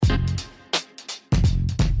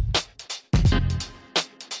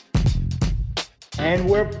And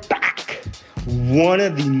we're back. One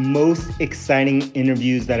of the most exciting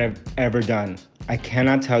interviews that I've ever done. I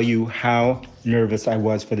cannot tell you how nervous I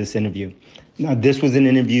was for this interview. Now, this was an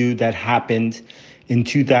interview that happened in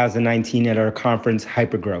 2019 at our conference,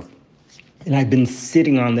 Hypergrowth. And I've been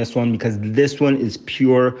sitting on this one because this one is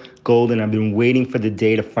pure gold, and I've been waiting for the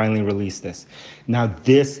day to finally release this. Now,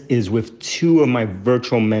 this is with two of my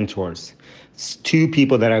virtual mentors. It's two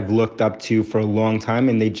people that I've looked up to for a long time,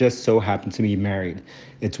 and they just so happen to be married.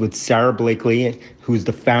 It's with Sara Blakely, who's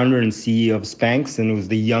the founder and CEO of Spanx, and was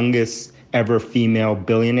the youngest ever female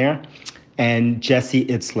billionaire, and Jesse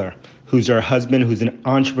Itzler, who's her husband, who's an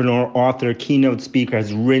entrepreneur, author, keynote speaker,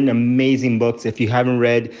 has written amazing books. If you haven't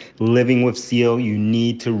read Living with Seal, you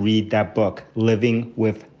need to read that book, Living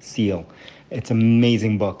with Seal. It's an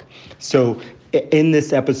amazing book. So in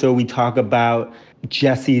this episode, we talk about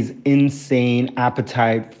Jesse's insane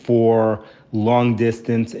appetite for long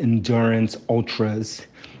distance endurance ultras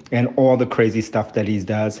and all the crazy stuff that he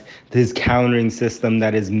does, his countering system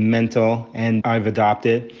that is mental and I've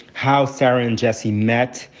adopted, how Sara and Jesse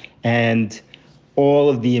met, and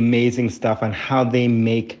all of the amazing stuff on how they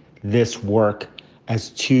make this work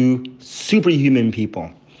as two superhuman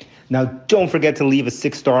people. Now, don't forget to leave a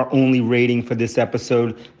 6-star only rating for this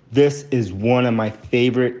episode. This is one of my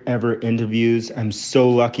favorite ever interviews. I'm so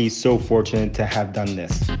lucky, so fortunate to have done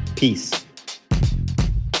this. Peace.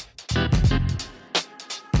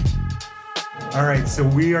 All right, so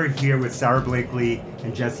we are here with Sara Blakely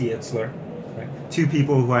and Jesse Itzler. Right? Two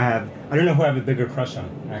people who I don't know who I have a bigger crush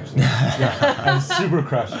on, actually. Yeah, I have a super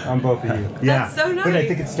crush on both of you. Yeah. That's so nice. But I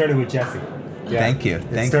think it started with Jesse. Yeah. Thank you.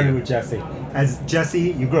 It started with Jesse. As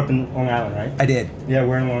Jesse, you grew up in Long Island, right? I did. Yeah,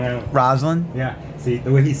 we're in Long Island. Roslyn? Yeah. See,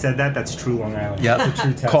 the way he said that, that's true Long Island. Yep. That's a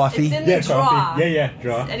true test. Coffee? It's in the draw. Coffee. Yeah,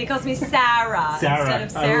 draw. And he calls me Sara instead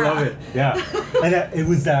of Sara. I love it. Yeah. And it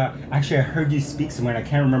was, actually, I heard you speak somewhere, and I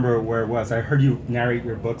can't remember where it was. I heard you narrate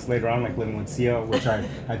your books later on, like Living with Seal, which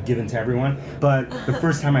I've given to everyone. But the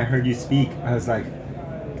first time I heard you speak, I was like,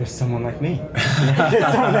 there's someone like me.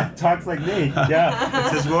 There's someone that talks like me. Yeah. It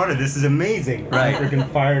says water. This is amazing. Right. I'm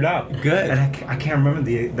freaking fired up. Good. And I can't remember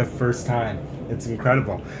the first time. It's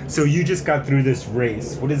incredible. So you just got through this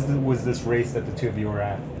race. Was this race that the two of you were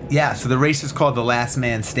at? Yeah, so the race is called The Last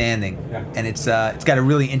Man Standing. Yeah. And it's got a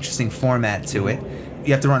really interesting format to it.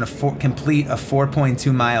 You have to complete a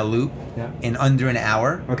 4.2 mile loop in under an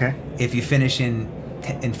hour. Okay. If you finish in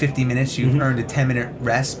 50 minutes, you've earned a 10-minute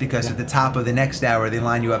rest, because at the top of the next hour, they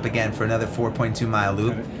line you up again for another 4.2 mile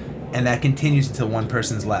loop. And that continues until one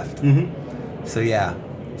person's left. So yeah.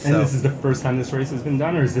 And this is the first time this race has been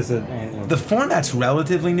done, or is this The format's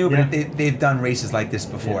relatively new, but they've done races like this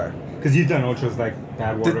before. Because you've done ultras like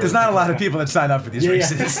Badwater. There's not a lot of people that sign up for these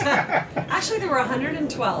races. Actually, there were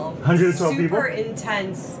 112. 112 people? Super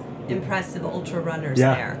intense, impressive ultra runners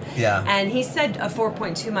Yeah. there. Yeah. And he said a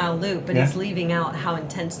 4.2 mile loop, but he's leaving out how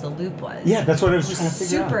intense the loop was. Yeah, that's what I was It trying to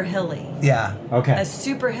figure out. super hilly. Yeah. Okay. A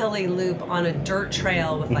super hilly loop on a dirt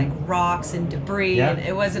trail with like rocks and debris, Yeah. and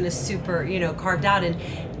it wasn't a super, carved out. And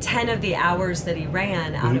 10 of the hours that he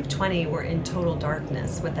ran out of 20 were in total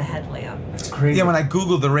darkness with a headlamp. That's crazy. Yeah, when I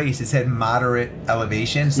Googled the race, it said moderate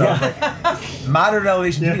elevation. So I was like, moderate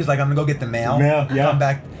elevation to me is like, I'm going to go get the mail. Come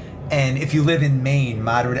back. And if you live in Maine,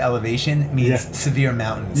 moderate elevation means severe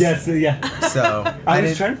mountains. Yes, yeah. So I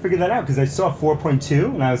was trying to figure that out because I saw 4.2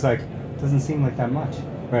 and I was like, doesn't seem like that much.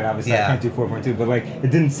 Right, obviously I can't do 4.2, but like it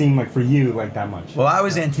didn't seem like for you like that much. Well, I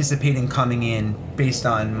was anticipating coming in based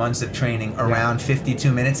on months of training around 52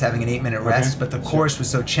 minutes, having an 8-minute rest, but the course was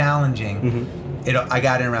so challenging, I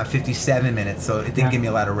got in around 57 minutes, so it didn't give me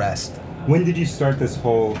a lot of rest. When did you start this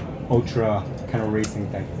whole ultra kind of racing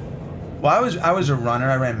thing? Well, I was a runner.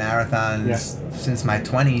 I ran marathons since my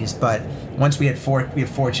 20s, but once we have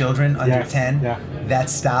four children under 10, that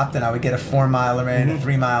stopped, and I would get a 4-miler in, a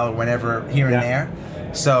 3-miler, whenever here and there.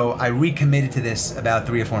 So I recommitted to this about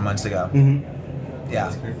 3 or 4 months ago.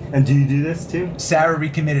 Yeah. And do you do this too? Sara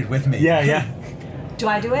recommitted with me. Yeah. Do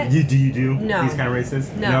I do it? Do you do no. these kind of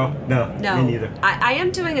races? No. Me neither. I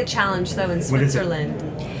am doing a challenge though in Switzerland.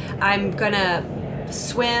 I'm gonna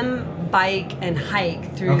swim, bike, and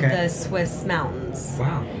hike through the Swiss mountains.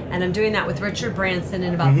 Wow. And I'm doing that with Richard Branson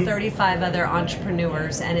and about 35 other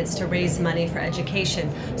entrepreneurs, and it's to raise money for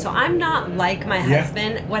education. So I'm not like my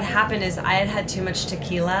husband. What happened is I had too much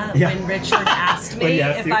tequila when Richard asked me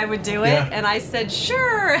if I would do it, and I said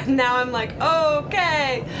sure, and now I'm like,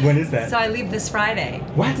 okay. When is that? So I leave this Friday.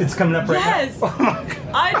 What? It's coming up right now? Yes. Oh my God.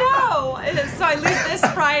 I know. So I leave this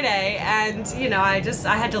Friday, and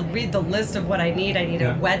I had to read the list of what I need. I need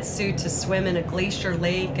a wetsuit to swim in a glacier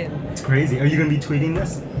lake, and it's crazy. Are you going to be tweeting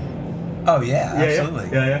this? Oh yeah, absolutely.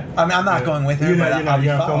 Yeah. I mean, I'm not going with her, but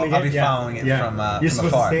I'll be following it You're from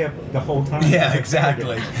supposed afar. to stay up the whole time. Yeah,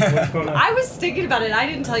 exactly. What's going on? I was thinking about it. I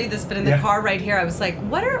didn't tell you this, but in the car right here, I was like,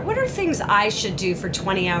 what are things I should do for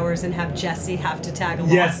 20 hours and have Jesse have to tag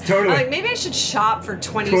along? Yes, totally. I'm like, maybe I should shop for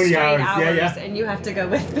 20 straight hours and you have to go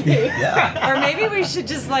with me. Yeah. Or maybe we should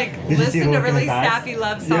just like Did you see listen the to look in really his eyes? sappy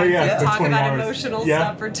love songs and for talk 20 about hours. emotional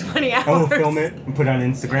stuff for 20 hours. Oh, we'll film it and put it on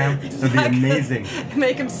Instagram. That'd be amazing.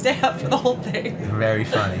 Make him stay up for the whole thing. Very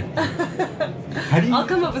funny. I'll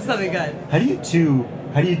come up with something good. How do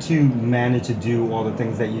you two manage to do all the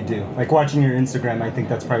things that you do? Like watching your Instagram, I think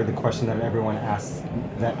that's probably the question that everyone asks,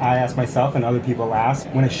 that I ask myself and other people ask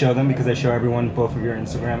when I show them, because I show everyone both of your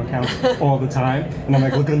Instagram accounts all the time, and I'm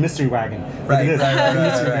like, look at the mystery wagon, look at this, look at the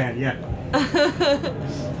mystery van,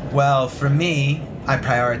 Well, for me, I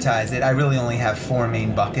prioritize it. I really only have 4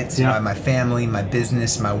 main buckets. You know, I have my family, my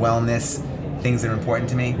business, my wellness, things that are important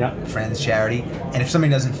to me, friends, charity. And if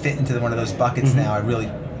somebody doesn't fit into one of those buckets now, I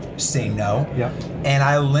really say no. And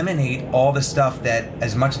I eliminate all the stuff that,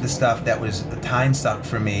 as much of the stuff that was a time suck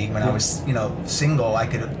for me when I was, single. I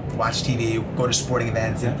could watch TV, go to sporting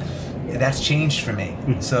events, and that's changed for me.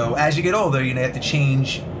 So as you get older, you have to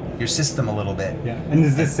change your system a little bit. And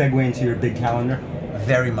does this segue into your big calendar?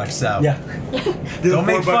 Very much so. Don't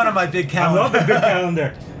make fun of my big calendar. I love the big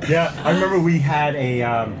calendar. I remember we had a,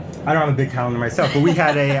 I don't have a big calendar myself, but we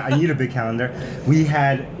had I need a big calendar. We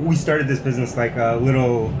started this business like a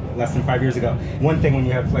little less than 5 years ago. One thing, when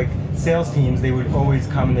you have like sales teams, they would always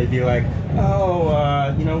come and they'd be like,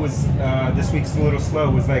 this week's a little slow.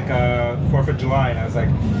 It was like 4th of July. And I was like,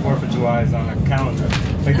 4th of July is on a calendar.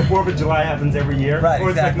 Like the 4th of July happens every year. Right, or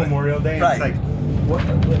it's like Memorial Day. And it's like, what?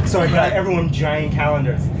 So I got everyone giant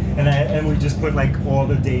calendars. And we just put like all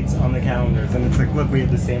the dates on the calendars, and it's like, look, we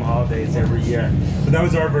have the same holidays every year. But that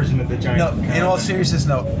was our version of the giant calendar. In all seriousness,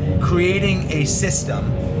 creating a system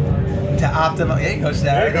to optimize. There you go,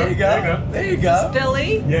 Sarah. There you go. There you go. Is this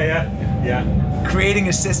Billy? Yeah. Creating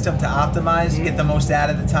a system to optimize and get the most out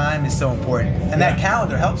of the time is so important. And that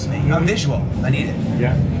calendar helps me. I'm visual. I need it.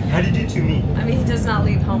 How did you two meet? I mean, he does not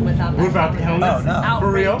leave home without that. Without the calendar? Oh, no.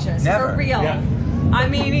 Outrageous. For real? Never. For real. I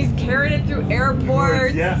mean, he's carried it through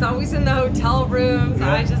airports. It's always in the hotel rooms.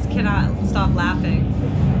 I just cannot stop laughing.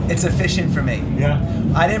 It's efficient for me.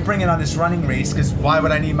 I didn't bring it on this running race because why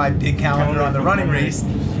would I need my big calendar on the running race?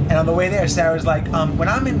 And on the way there, Sarah's like, when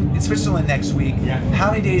I'm in Switzerland next week,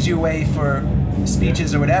 how many days are you away for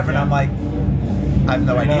speeches or whatever? And I'm like, I have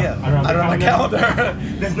no idea. I don't have my calendar.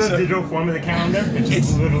 There's no digital form of the calendar.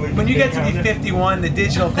 It's literally when you get to be 51, the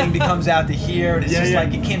digital thing becomes out to here, and it's just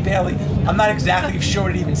like you can't barely. I'm not exactly sure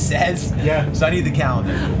what it even says. So I need the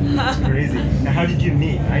calendar. That's crazy. Now, how did you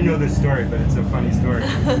meet? I know this story, but it's a funny story.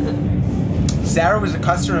 Sarah was a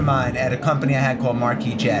customer of mine at a company I had called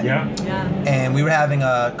Marquee Jet. And we were having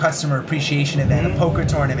a customer appreciation event, a poker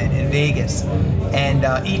tournament in Vegas. And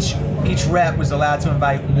each rep was allowed to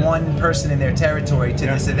invite one person in their territory to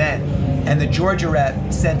this event. And the Georgia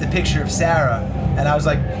rep sent a picture of Sarah, and I was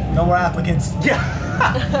like, no more applicants.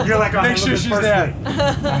 You're like, I'll make sure she's there.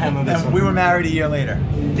 And we were married a year later.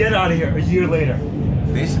 Get out of here, a year later.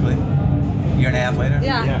 Basically. A year and a half later.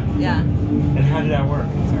 Yeah. And how did that work?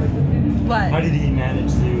 What? How did he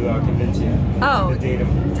manage to convince you to date him?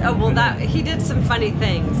 Oh, well, he did some funny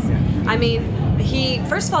things. I mean,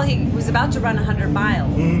 first of all, he was about to run 100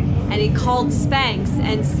 miles, and he called Spanx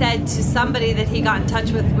and said to somebody that he got in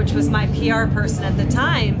touch with, which was my PR person at the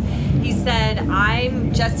time, he said,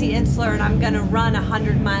 I'm Jesse Itzler, and I'm going to run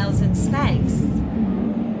 100 miles in Spanx.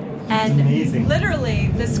 And amazing.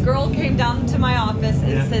 Literally, this girl came down to my office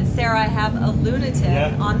and said, Sarah, I have a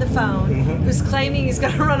lunatic on the phone who's claiming he's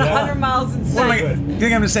going to run 100 miles in Spanx. Do you think I'm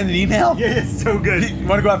going to send an email? Yeah, it's so good. You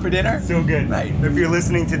want to go out for dinner? So good. Right. If you're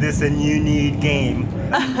listening to this and you need game,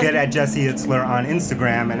 get at Jesse Itzler on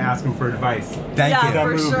Instagram and ask him for advice. Thank you.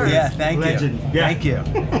 For sure. Yeah, thank Legend. you. Thank you.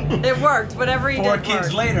 It worked. Whatever he did 4 kids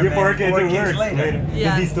worked. later, man. 4 kids, 4 kids later.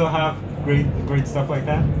 Does he still have great stuff like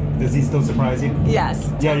that? Does he still surprise you? Yes,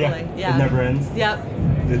 totally. It never ends? Yep.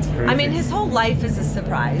 That's crazy. I mean, his whole life is a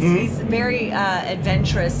surprise. He's very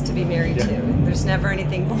adventurous to be married to. There's never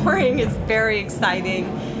anything boring. It's very exciting.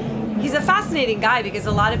 He's a fascinating guy because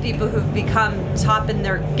a lot of people who've become top in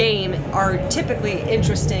their game are typically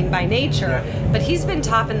interesting by nature, but he's been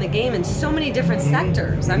top in the game in so many different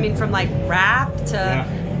sectors. I mean, from like rap to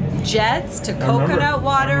jets to coconut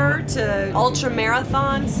water to ultra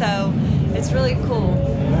marathon, so it's really cool.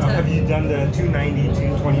 Have you done the 290,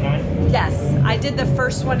 229? Yes, I did the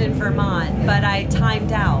first one in Vermont, but I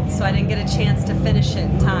timed out, so I didn't get a chance to finish it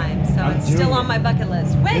in time. So it's still on my bucket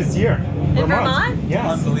list. Wait, this year. in Vermont?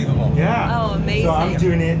 Yes. Unbelievable. Yeah. Oh, amazing. amazing. So I'm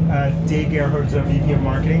doing it. Dave Gerhardt's our VP of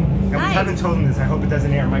Marketing. And we haven't told him this. I hope it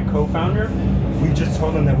doesn't air. My co-founder, we just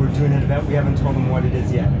told him that we're doing an event. We haven't told him what it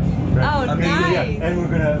is yet. Right? Oh, nice. Yeah, and we're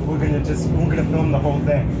gonna film the whole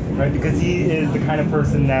thing, right? Because he is the kind of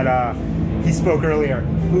person that he spoke earlier,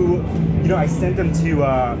 who, I sent him to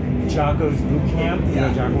Jocko's boot camp.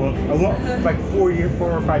 Jocko, like 4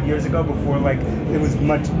 or 5 years ago, before it was a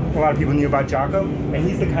lot of people knew about Jocko, and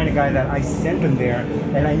he's the kind of guy that I sent him there,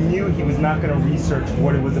 and I knew he was not going to research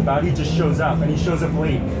what it was about. He just shows up, and he shows up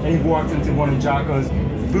late, and he walks into one of Jocko's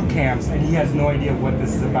boot camps, and he has no idea what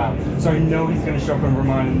this is about. So I know he's going to show up in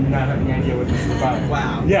Vermont and not have any idea what this is about.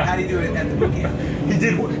 Wow. Yeah. How do you do it at the boot camp?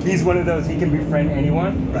 He's one of those, he can befriend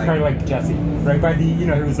anyone. Right. It's kind of like Jesse, right? By he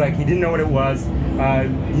was like, he didn't know what it was.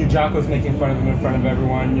 Jocko's making fun of him in front of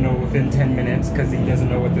everyone, within 10 minutes, because he doesn't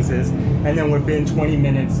know what this is. And then within 20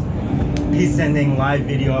 minutes, he's sending live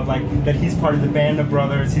video of that he's part of the band of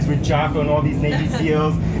brothers. He's with Jocko and all these Navy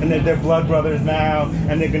SEAls, and they're blood brothers now,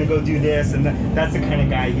 and they're gonna go do this, and that's the kind of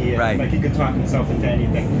guy he is. Right. He could talk himself into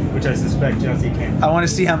anything, which I suspect Jesse can. I want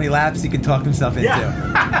to see how many laps he can talk himself into. Yeah.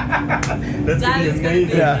 That's gonna be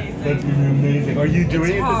amazing. That's gonna be amazing. Are you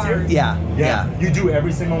doing it this year? Yeah. You do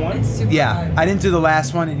every single one? It's super hard. I didn't do the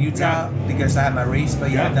last one in Utah because I had my race, but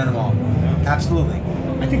I've done them all. Yeah. Absolutely.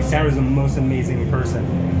 I think Sara's the most amazing person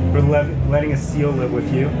for letting a seal live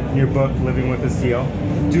with you. In your book, Living with a Seal,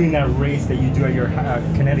 doing that race that you do at your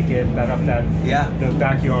Connecticut, the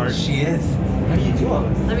backyard. She is. How do you do all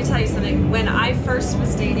this? Let me tell you something. When I first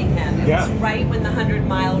was dating him, it was right when the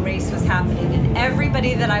 100-mile race was happening, and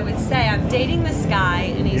everybody that I would say, I'm dating this guy,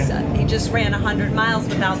 and he just ran 100 miles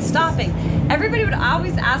without stopping. Everybody would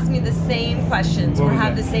always ask me the same questions or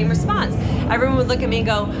have the same response. Everyone would look at me and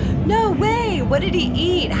go, no way, what did he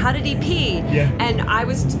eat? How did he pee? Yeah. And I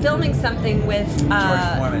was filming something with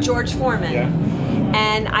George Foreman. Yeah.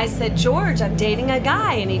 And I said, George, I'm dating a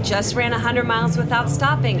guy, and he just ran 100 miles without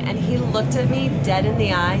stopping. And he looked at me dead in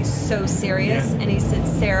the eye, so serious, and he said,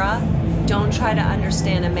 Sara, don't try to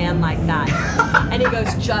understand a man like that. And he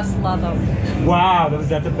goes, just love him. Wow, was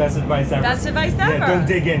that the best advice ever? Best advice ever. Yeah, don't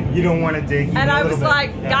dig in. You don't want to dig. And I was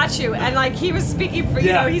like, got you. And he was speaking for,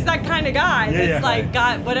 he's that kind of guy that's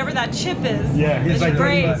got whatever that chip is. Yeah, he's like,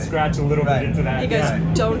 brain. Scratch a little bit into that. He goes,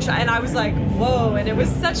 don't try. And I was like, whoa. And it was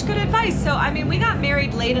such good advice. So, we got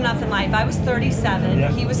married late enough in life. I was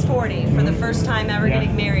 37. He was 40 for the first time ever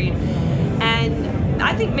getting married. And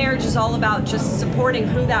I think marriage is all about just supporting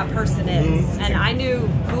who that person is. And I knew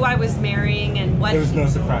who I was marrying and what. There was no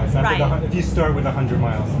surprise. If you start with 100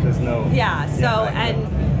 miles, there's no. And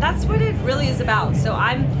that's what it really is about. So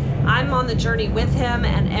I'm on the journey with him,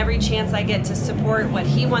 and every chance I get to support what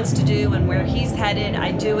he wants to do and where he's headed,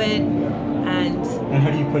 I do it. And how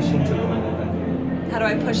do you push him to the limit then? How do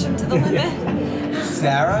I push him to the limit?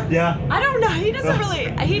 Sarah? Yeah. I don't know. He doesn't really.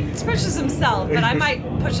 He pushes himself, but I might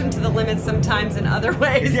push him to the limit sometimes in other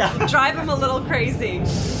ways. Yeah. Drive him a little crazy.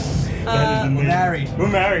 We're married. We're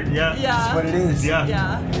married, yeah. That's what it is. Yeah.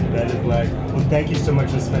 That is well, thank you so much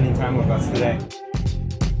for spending time with us today.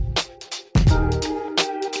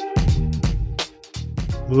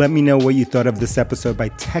 Let me know what you thought of this episode by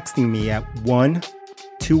texting me at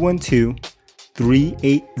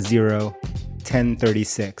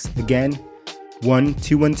 1-212-380-1036. Again,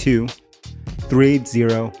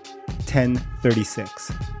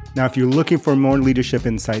 1-212-380-1036. Now, if you're looking for more leadership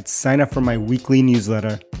insights, sign up for my weekly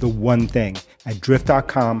newsletter, The One Thing, at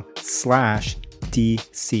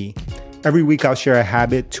drift.com/DC. Every week, I'll share a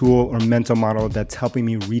habit, tool, or mental model that's helping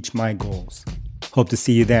me reach my goals. Hope to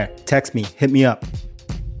see you there. Text me, hit me up.